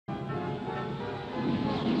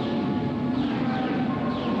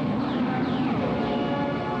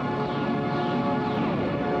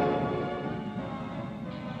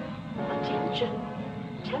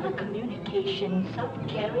communication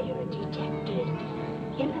subcarrier detected,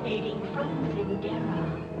 emanating from Zindera.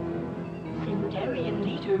 Zindarian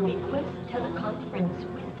leader requests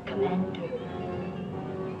teleconference with Commander.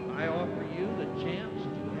 I offer you the chance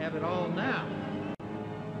to have it all now.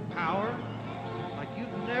 Power like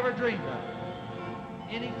you've never dreamed of.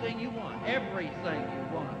 Anything you want, everything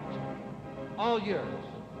you want. All yours.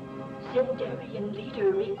 Zindarian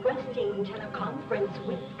leader requesting teleconference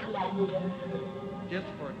with Commander. Just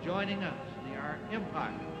for joining us, our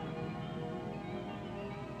empire.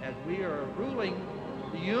 As we are ruling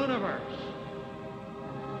the universe,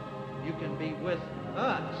 you can be with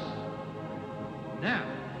us now.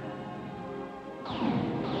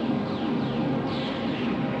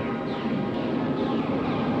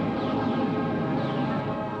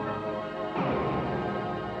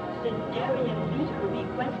 Zindarian leader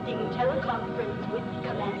requesting teleconference with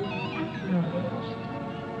Commander. Acknowledged.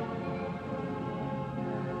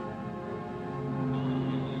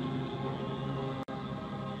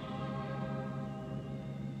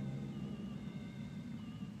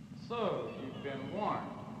 So, you've been warned.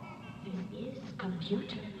 This is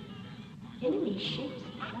computer. Enemy ships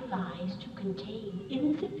analyzed to contain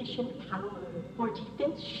insufficient power for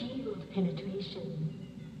defense shield penetration.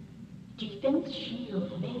 Defense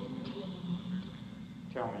shield maintained.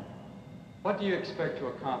 Tell me, what do you expect to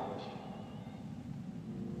accomplish?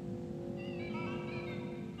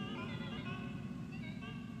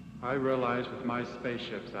 I realize with my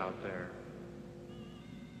spaceships out there,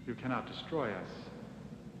 you cannot destroy us.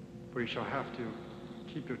 We shall have to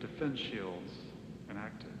keep your defense shields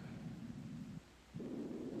inactive.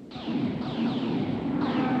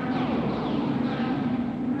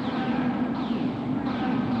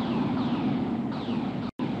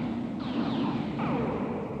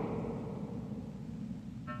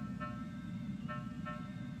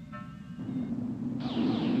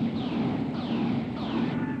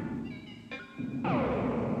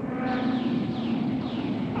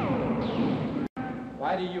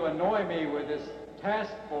 Why do you annoy me with this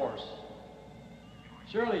task force?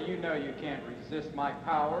 Surely you know you can't resist my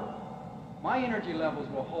power. My energy levels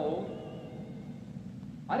will hold.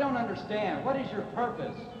 I don't understand. What is your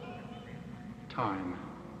purpose? Time.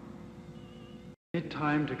 I need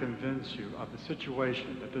time to convince you of the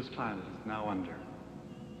situation that this planet is now under.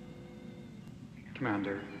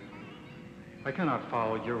 Commander, I cannot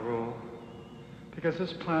follow your rule because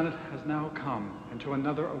this planet has now come into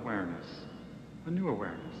another awareness. A new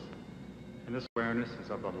awareness, and this awareness is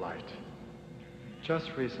of the light. Just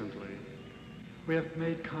recently, we have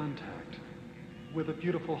made contact with a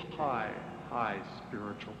beautiful high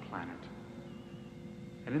spiritual planet.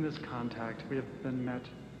 And in this contact, we have been met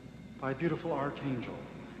by a beautiful archangel.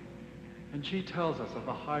 And she tells us of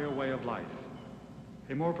a higher way of life,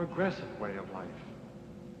 a more progressive way of life.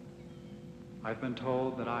 I've been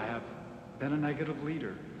told that I have been a negative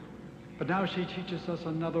leader, but now she teaches us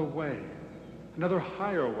another way. Another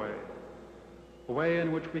higher way, a way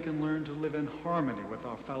in which we can learn to live in harmony with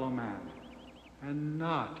our fellow man and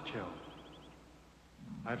not kill.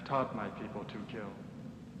 I've taught my people to kill,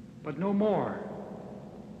 but no more.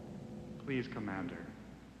 Please, Commander,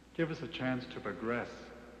 give us a chance to progress.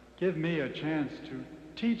 Give me a chance to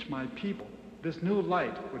teach my people this new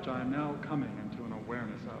light which I am now coming into an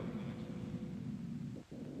awareness of.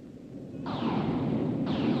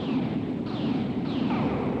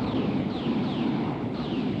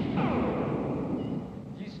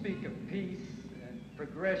 Speak of peace and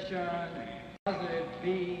progression and positive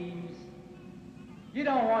beings. You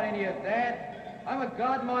don't want any of that. I'm a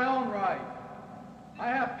god in my own right. I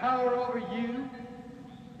have power over you.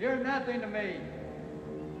 You're nothing to me.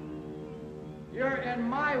 You're in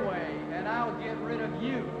my way, and I'll get rid of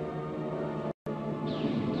you.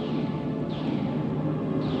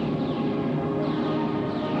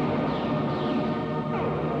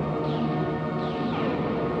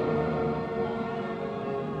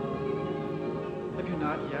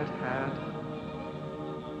 Yet had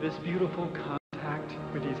this beautiful contact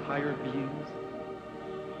with these higher beings?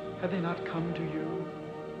 Have they not come to you?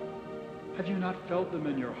 Have you not felt them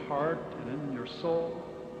in your heart and in your soul?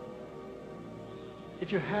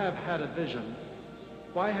 If you have had a vision,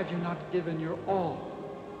 why have you not given your all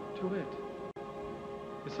to it?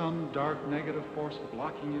 Is some dark negative force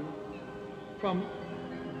blocking you from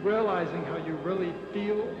realizing how you really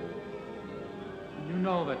feel? You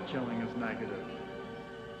know that killing is negative.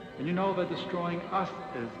 And you know that destroying us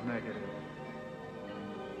is negative.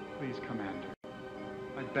 Please, Commander,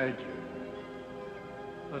 I beg you,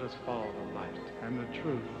 let us follow the light and the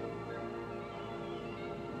truth.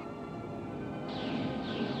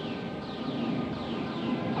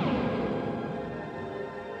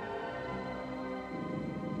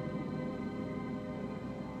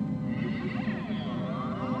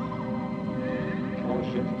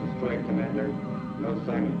 Flight Commander. No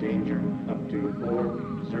sign of danger. Up to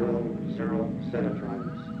 400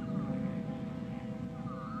 centimeters.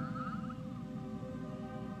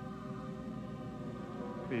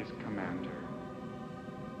 Please, Commander,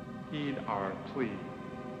 heed our plea.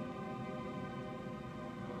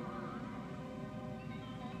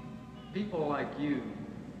 People like you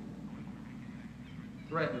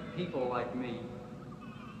threaten people like me.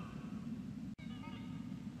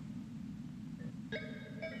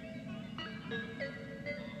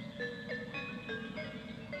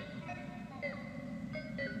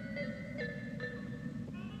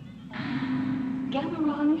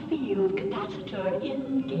 Gameron field capacitor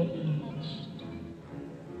engaged.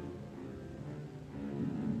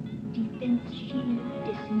 Defense shield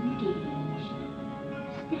disengaged.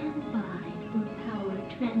 Stand by for power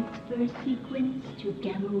transfer sequence to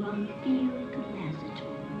Gameron field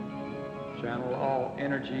capacitor. Channel all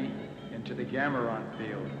energy into the Gameron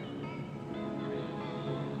field.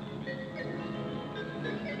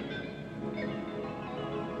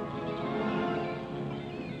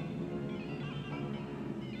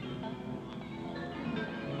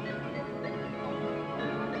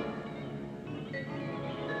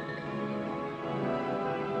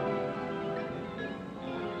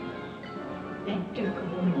 Vector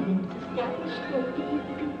coordinates established for field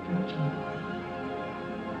convergence.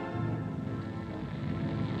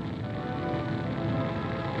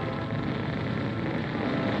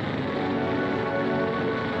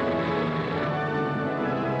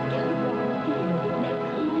 Gameron field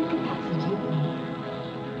maximum capacity now.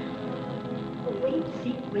 Await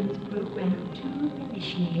sequence program 2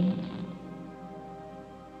 initiate.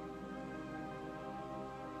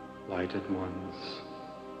 Lighted ones,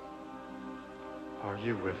 are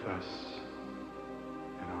you with us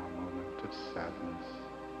in our moment of sadness?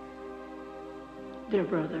 Dear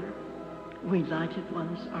brother, we lighted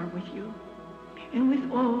ones are with you, and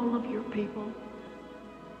with all of your people.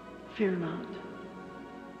 Fear not.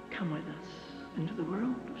 Come with us into the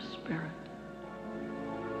world of spirit.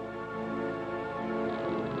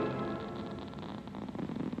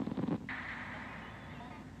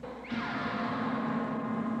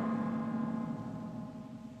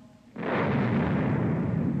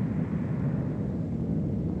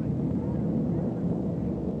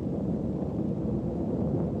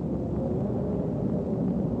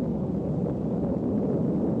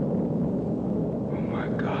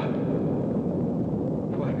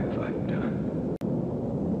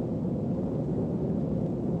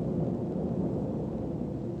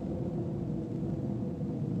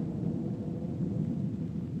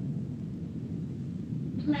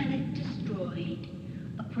 Planet destroyed.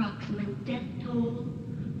 Approximate death toll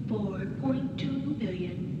 4.2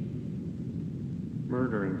 billion.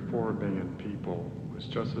 Murdering 4 billion people was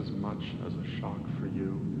just as much as a shock for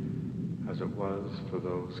you as it was for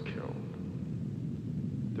those killed.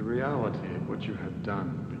 The reality of what you had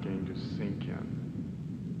done began to sink in,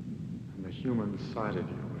 and the human side of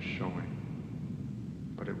you was showing.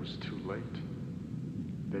 But it was too late.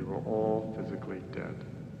 They were all physically dead.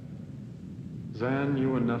 Zan, you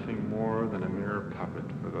were nothing more than a mere puppet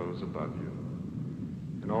for those above you.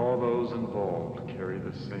 And all those involved carry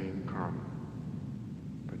the same karma.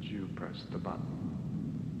 But you pressed the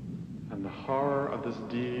button. And the horror of this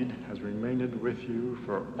deed has remained with you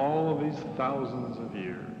for all of these thousands of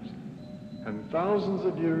years, and thousands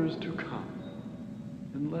of years to come,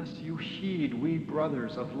 unless you heed, we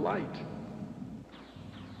brothers of light.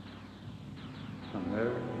 From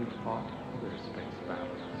there you fought other space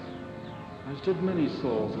battles, as did many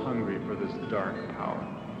souls hungry for this dark power.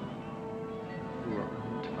 You were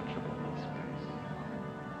untouchable in space.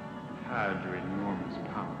 You had your enormous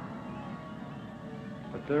power.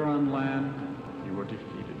 But there on land, you were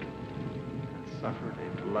defeated and suffered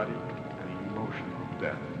a bloody and emotional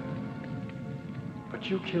death. But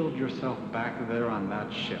you killed yourself back there on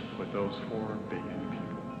that ship with those 4 billion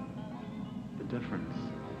people. The difference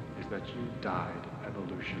is that you died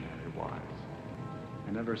evolutionary-wise.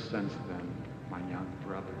 And ever since then, my young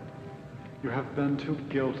brother, you have been too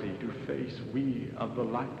guilty to face we of the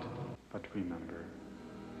light. But remember,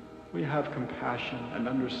 we have compassion and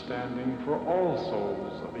understanding for all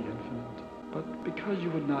souls of the infinite. But because you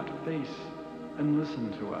would not face and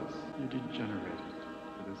listen to us, you degenerated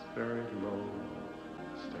to this very low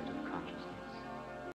state of consciousness.